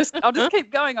 I'll just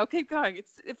keep going. I'll keep going.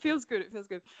 It feels good. It feels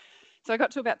good. So I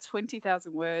got to about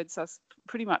 20,000 words. I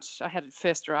had a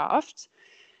first draft,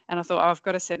 and I thought, I've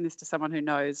got to send this to someone who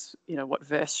knows, what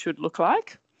verse should look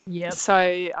like. Yep. So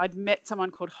I'd met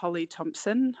someone called Holly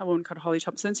Thompson, a woman called Holly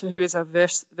Thompson, who is a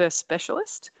verse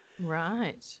specialist.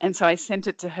 Right. And so I sent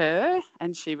it to her,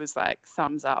 and she was like,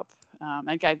 thumbs up,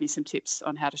 and gave me some tips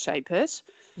on how to shape it.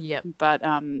 Yep. But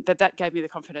that gave me the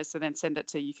confidence to then send it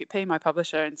to UQP, my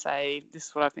publisher, and say, this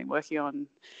is what I've been working on.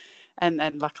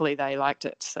 And luckily they liked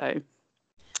it. So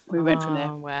we went from there.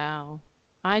 Oh, wow.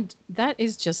 That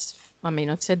is just,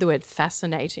 I've said the word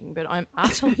fascinating, but I'm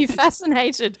utterly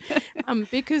fascinated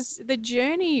because the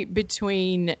journey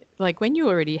between, like, when you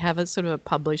already have a sort of a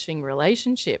publishing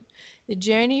relationship, the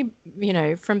journey,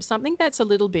 from something that's a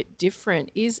little bit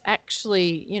different is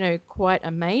actually, quite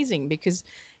amazing, because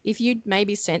if you'd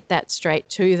maybe sent that straight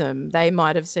to them, they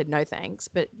might have said no thanks.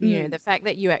 But, the fact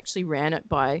that you actually ran it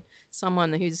by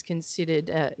someone who's considered,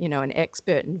 an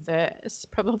expert in verse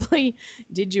probably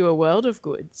did you a world of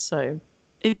good. So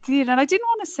it did. And I didn't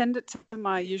want to send it to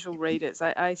my usual readers.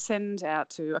 I send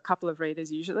out to a couple of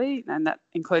readers usually, and that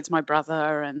includes my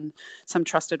brother and some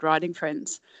trusted writing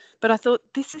friends. But I thought,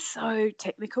 this is so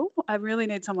technical. I really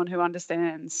need someone who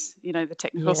understands, the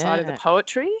technical side of the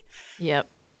poetry. Yep.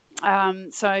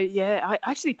 I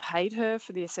actually paid her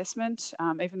for the assessment,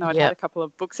 even though I'd had a couple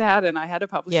of books out and I had a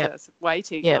publisher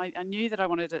waiting. I knew that I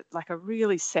wanted a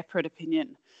really separate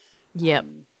opinion.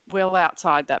 Well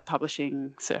outside that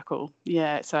publishing circle.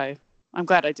 Yeah, so I'm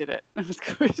glad I did it. It was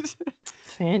good.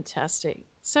 Fantastic.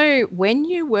 So when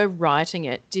you were writing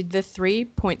it, did the 3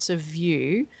 points of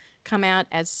view come out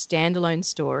as standalone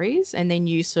stories and then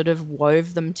you sort of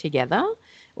wove them together,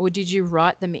 or did you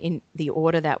write them in the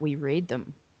order that we read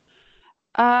them?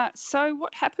 So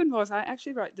what happened was I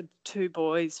actually wrote the 2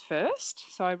 boys first.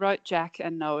 So I wrote Jack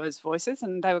and Noah's voices,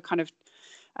 and they were kind of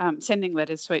sending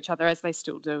letters to each other, as they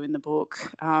still do in the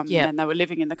book. And they were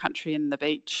living in the country and the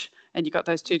beach, and you got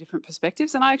those 2 different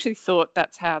perspectives. And I actually thought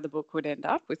that's how the book would end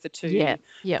up, with the 2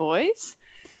 boys.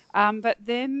 But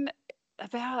then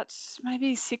about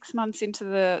maybe 6 months into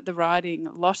the writing,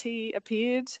 Lottie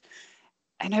appeared.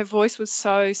 And her voice was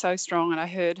so, so strong, and I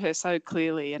heard her so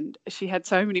clearly, and she had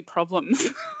so many problems.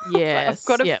 Yes.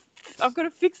 I've got to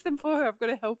fix them for her. I've got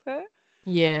to help her.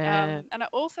 Yeah. And I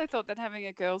also thought that having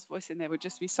a girl's voice in there would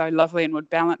just be so lovely and would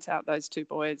balance out those 2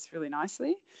 boys really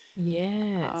nicely.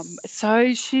 Yes.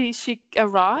 So she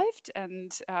arrived,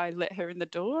 and I let her in the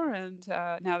door, and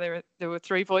now there were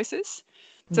 3 voices.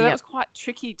 So that was quite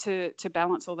tricky to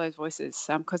balance all those voices,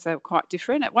 because they were quite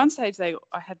different. At one stage, I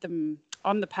had them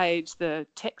on the page. The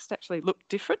text actually looked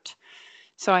different.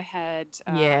 So I had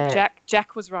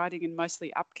Jack was writing in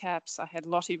mostly up caps. I had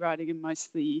Lottie writing in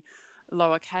mostly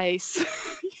lowercase.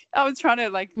 I was trying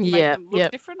to make them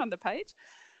look different on the page.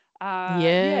 But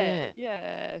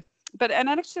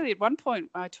actually at one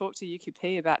point I talked to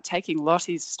UQP about taking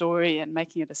Lottie's story and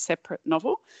making it a separate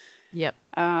novel. Yep.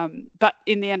 But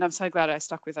in the end, I'm so glad I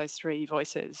stuck with those 3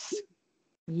 voices.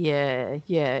 Yeah,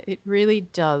 it really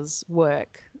does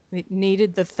work. It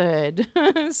needed the 3rd.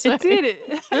 It did.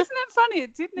 Isn't that funny?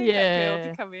 It did need that girl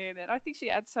to come in, and I think she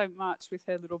adds so much with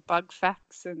her little bug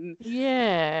facts, and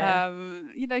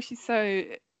she's so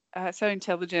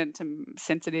intelligent and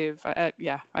sensitive. I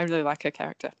really like her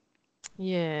character.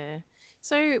 Yeah.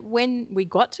 So when we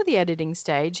got to the editing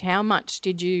stage, how much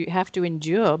did you have to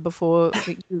endure before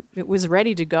it was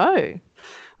ready to go?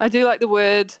 I do like the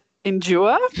word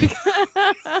endure.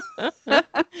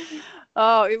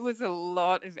 It was a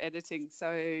lot of editing.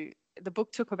 So the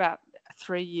book took about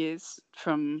 3 years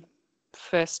from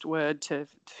first word to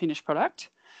finished product.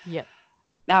 Yep.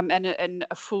 And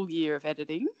a full year of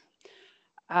editing.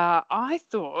 I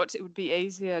thought it would be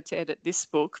easier to edit this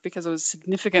book because it was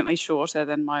significantly shorter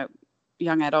than my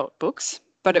young adult books.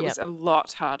 but it Yep. was a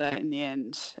lot harder in the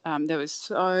end. There was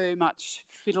so much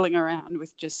fiddling around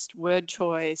with just word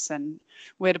choice and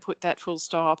where to put that full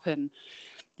stop and,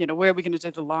 where are we going to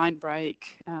do the line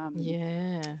break?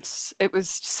 Yeah. It was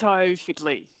so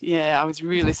fiddly. Yeah, I was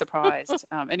really surprised.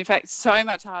 And in fact, so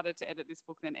much harder to edit this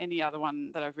book than any other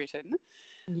one that I've written.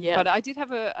 Yeah. But I did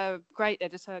have a great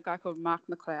editor, a guy called Mark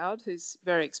McLeod, who's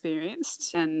very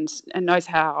experienced and knows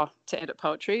how to edit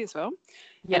poetry as well.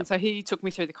 Yep. And so he took me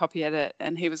through the copy edit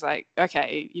and he was like,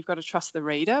 okay, you've got to trust the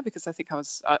reader, because I think I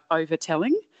was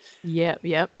overtelling. Yep.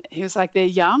 He was like, they're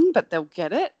young, but they'll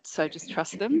get it, so just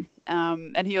trust them.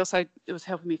 And he also was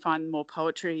helping me find more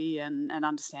poetry and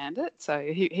understand it. So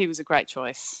he was a great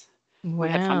choice. Wow. We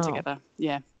had fun together.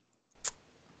 Yeah.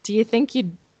 Do you think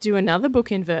you'd do another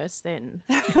book in verse then?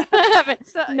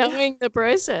 Knowing the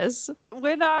process.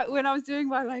 When I was doing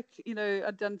my,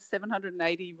 I'd done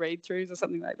 780 read throughs or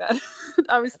something like that.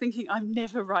 I was thinking, I'm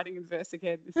never writing in verse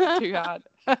again. This is too hard.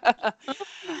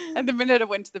 And the minute I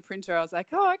went to the printer, I was like,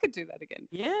 oh, I could do that again.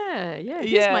 Yeah.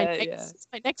 It's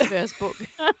my next verse book.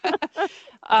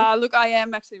 Look, I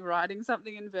am actually writing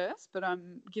something in verse, but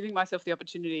I'm giving myself the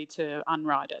opportunity to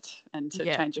unwrite it and to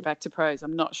change it back to prose.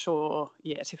 I'm not sure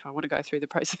yet if I want to go through the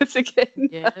process again.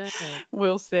 Yeah.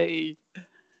 We'll see.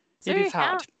 It is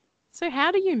hard. So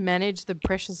how do you manage the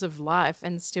pressures of life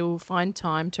and still find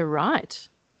time to write?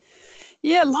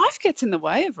 Yeah, life gets in the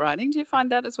way of writing. Do you find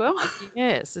that as well?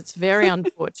 Yes, it's very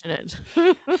unfortunate.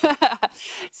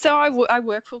 So I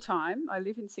work full time. I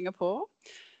live in Singapore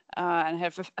and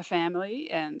have a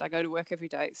family, and I go to work every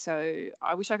day. So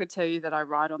I wish I could tell you that I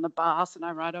write on the bus and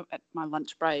I write at my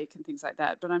lunch break and things like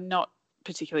that, but I'm not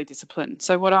particularly disciplined.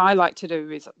 So what I like to do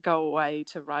is go away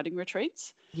to writing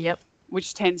retreats. Yep.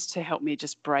 Which tends to help me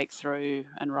just break through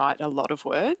and write a lot of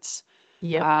words.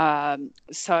 Yep.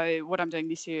 So what I'm doing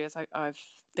this year is I've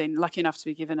been lucky enough to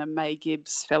be given a May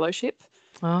Gibbs Fellowship.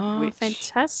 Oh,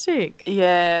 fantastic.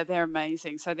 Yeah, they're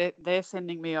amazing. So they're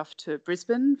sending me off to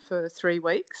Brisbane for 3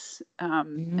 weeks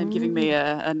and giving me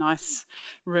a nice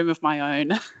room of my own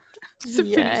to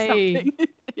finish something.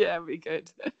 Yeah, it'll be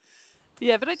good.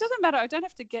 Yeah, but it doesn't matter. I don't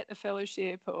have to get a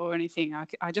fellowship or anything.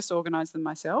 I just organise them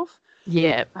myself.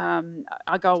 Yeah.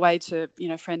 I go away to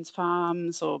friends'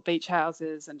 farms or beach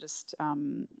houses and just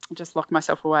lock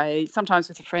myself away. Sometimes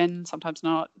with a friend, sometimes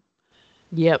not.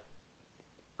 Yep.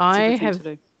 I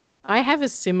have a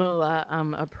similar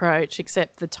approach,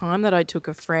 except the time that I took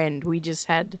a friend, we just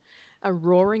had a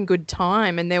roaring good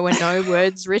time and there were no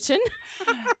words written.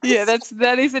 Yeah,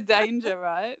 that is a danger,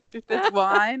 right? If there's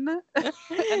wine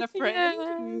and a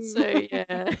friend.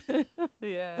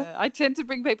 Yeah. I tend to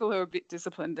bring people who are a bit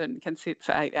disciplined and can sit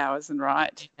for 8 hours and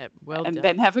write. Yeah, and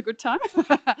then have a good time.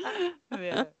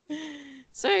 Yeah.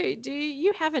 So do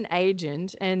you have an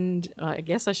agent? And I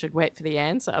guess I should wait for the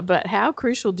answer, but how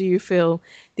crucial do you feel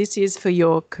this is for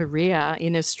your career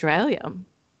in Australia?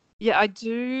 Yeah, I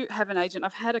do have an agent.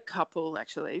 I've had a couple,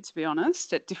 actually, to be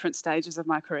honest, at different stages of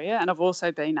my career. And I've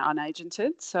also been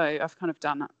unagented. So I've kind of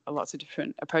done lots of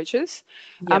different approaches.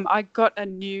 Yep. I got a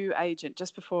new agent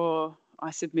just before I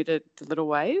submitted The Little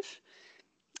Wave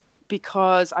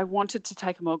because I wanted to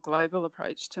take a more global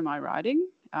approach to my writing.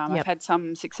 I've had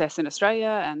some success in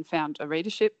Australia and found a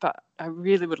readership, but I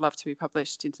really would love to be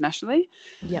published internationally.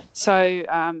 Yep. So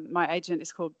my agent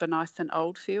is called Benithan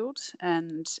Oldfield,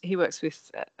 and he works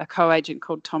with a co-agent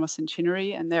called Thomason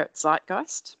Chinnery, and they're at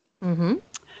Zeitgeist. Mm-hmm.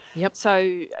 Yep.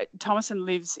 So Thomason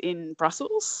lives in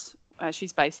Brussels.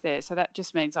 She's based there, so that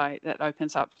just means that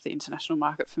opens up the international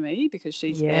market for me because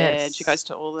she's there and she goes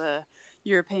to all the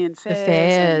European fairs. The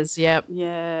fairs, yep.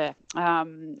 Yeah,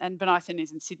 and Benithan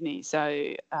is in Sydney,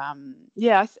 so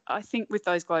I think with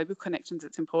those global connections,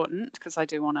 it's important because I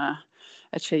do want to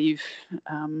achieve,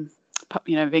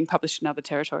 being published in other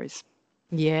territories.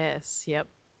 Yes, yep.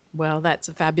 Well, that's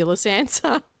a fabulous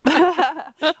answer.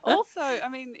 Also, I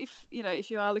mean,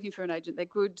 if you are looking for an agent, they're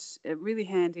good, really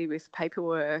handy with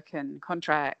paperwork and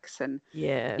contracts. And,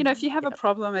 if you have a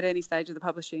problem at any stage of the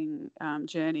publishing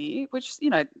journey, which,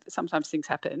 sometimes things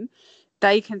happen,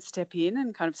 they can step in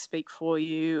and kind of speak for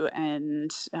you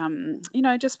and,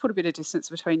 just put a bit of distance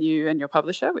between you and your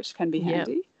publisher, which can be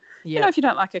handy. Yeah. If you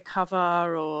don't like a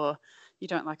cover or you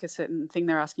don't like a certain thing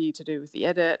they're asking you to do with the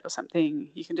edit or something,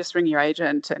 you can just ring your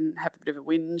agent and have a bit of a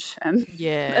whinge and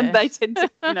they tend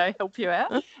to, help you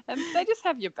out. And they just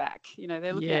have your back,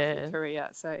 they're looking out for your career.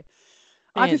 So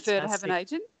I prefer to have an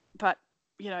agent, but,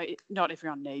 not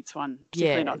everyone needs one,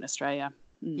 particularly not in Australia.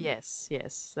 Yes.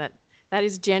 That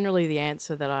is generally the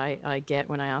answer that I get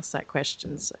when I ask that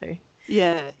question. So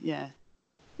yeah.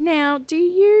 Now, do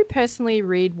you personally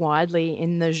read widely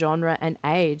in the genre and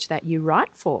age that you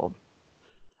write for?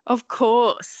 Of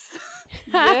course.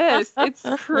 Yes, it's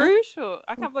crucial.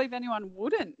 I can't believe anyone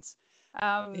wouldn't.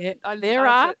 There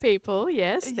are people,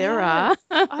 yes, there are.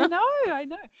 I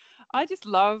know. I just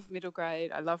love middle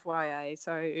grade. I love YA.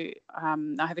 So I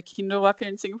have a Kindle up here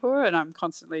in Singapore and I'm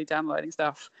constantly downloading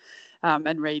stuff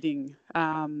and reading. What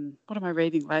am I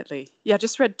reading lately? Yeah, I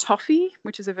just read Toffee,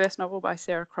 which is a verse novel by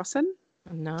Sarah Crossan.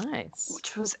 Nice.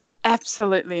 Which was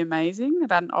absolutely amazing,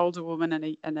 about an older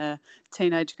woman and a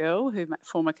teenage girl who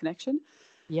form a connection.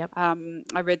 Yep.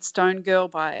 I read Stone Girl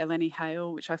by Eleni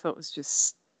Hale, which I thought was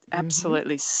just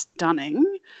absolutely stunning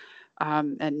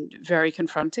and very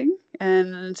confronting.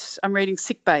 And I'm reading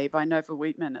Sick Bay by Nova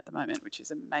Wheatman at the moment, which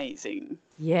is amazing.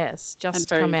 Yes, just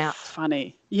very come out.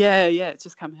 Funny. Yeah, it's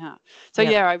just come out. So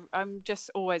I'm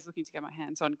just always looking to get my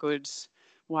hands on good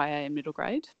YA and middle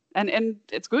grade. And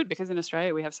it's good because in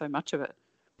Australia we have so much of it.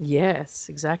 Yes,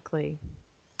 exactly.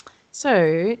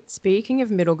 So, speaking of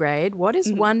middle grade, what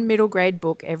is one middle grade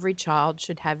book every child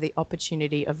should have the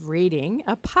opportunity of reading,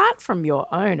 apart from your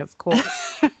own, of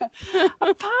course?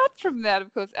 Apart from that,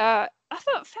 of course, I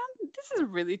found this is a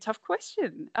really tough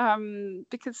question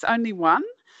because only one.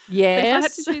 Yes. But if I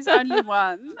had to choose only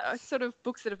one, sort of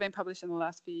books that have been published in the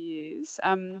last few years,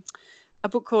 a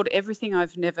book called Everything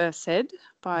I've Never Said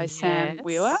by Sam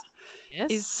Wheeler.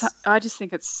 Yes. I just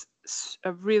think it's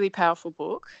a really powerful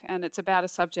book, and it's about a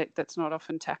subject that's not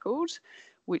often tackled,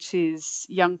 which is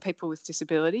young people with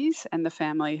disabilities and the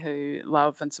family who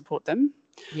love and support them.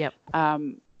 Yep.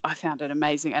 I found it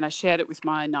amazing, and I shared it with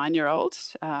my 9-year-old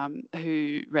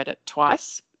who read it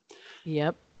twice.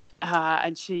 Yep.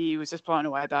 And she was just blown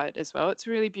away by it as well. It's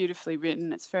really beautifully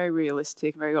written. It's very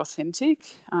realistic, very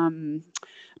authentic. I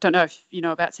don't know if you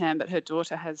know about Sam, but her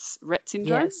daughter has Rett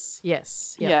syndrome.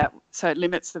 Yes. Yep. Yeah, so it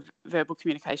limits the verbal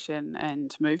communication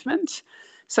and movement.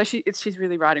 So she's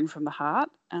really writing from the heart.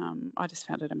 I just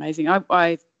found it amazing.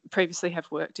 I previously have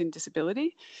worked in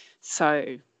disability, so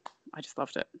I just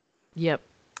loved it. Yep.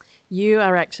 You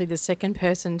are actually the second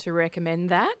person to recommend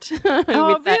that.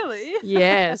 Oh, really?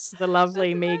 Yes, the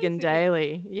lovely Megan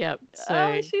Daly. Yep.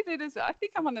 So she did as well. I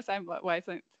think I'm on the same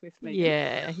wavelength with Megan.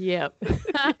 Yeah, yep.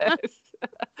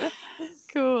 Yes.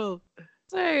 Cool.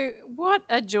 So what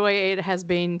a joy it has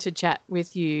been to chat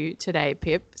with you today,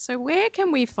 Pip. So where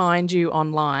can we find you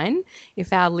online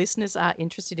if our listeners are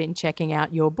interested in checking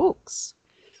out your books?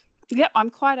 Yep, I'm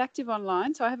quite active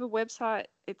online. So I have a website.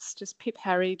 It's just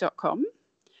pipharry.com.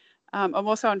 I'm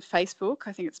also on Facebook.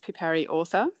 I think it's Pip Harry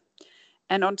Author.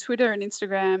 And on Twitter and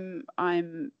Instagram,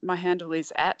 my handle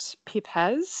is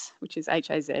 @piphaz, which is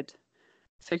HAZ.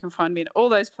 So you can find me in all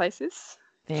those places,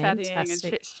 Fantastic.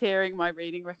 chatting and sharing my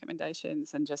reading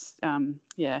recommendations and just,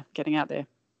 getting out there.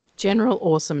 General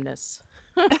awesomeness.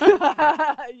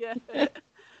 Yeah.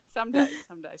 Some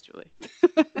days, Julie.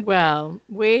 Well,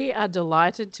 we are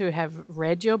delighted to have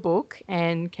read your book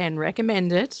and can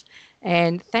recommend it.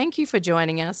 And thank you for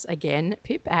joining us again,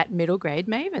 Pip, at Middle Grade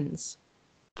Mavens.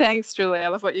 Thanks, Julie. I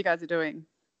love what you guys are doing.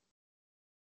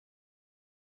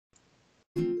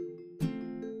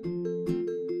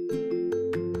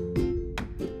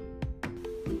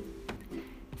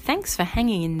 Thanks for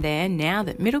hanging in there now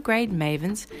that Middle Grade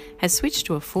Mavens has switched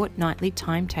to a fortnightly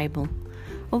timetable.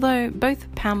 Although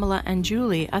both Pamela and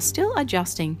Julie are still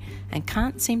adjusting and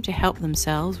can't seem to help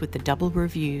themselves with the double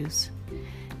reviews.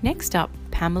 Next up,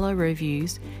 Pamela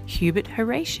reviews Hubert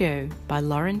Horatio by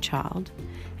Lauren Child,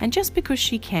 and just because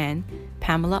she can,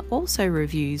 Pamela also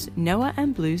reviews Noah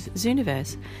and Blue's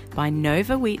Zooniverse by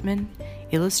Nova Wheatman,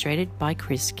 illustrated by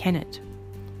Chris Kennett.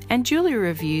 And Julie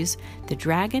reviews The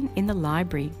Dragon in the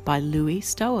Library by Louis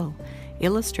Stowell,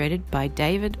 illustrated by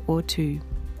David Ortu.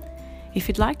 If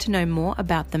you'd like to know more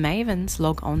about the Mavens,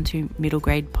 log on to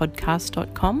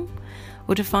middlegradepodcast.com,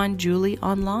 or to find Julie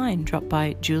online, drop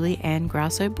by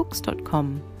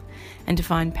julieanngrassobooks.com. And to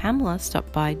find Pamela,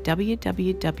 stop by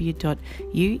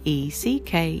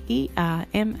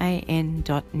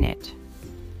www.ueckerman.net.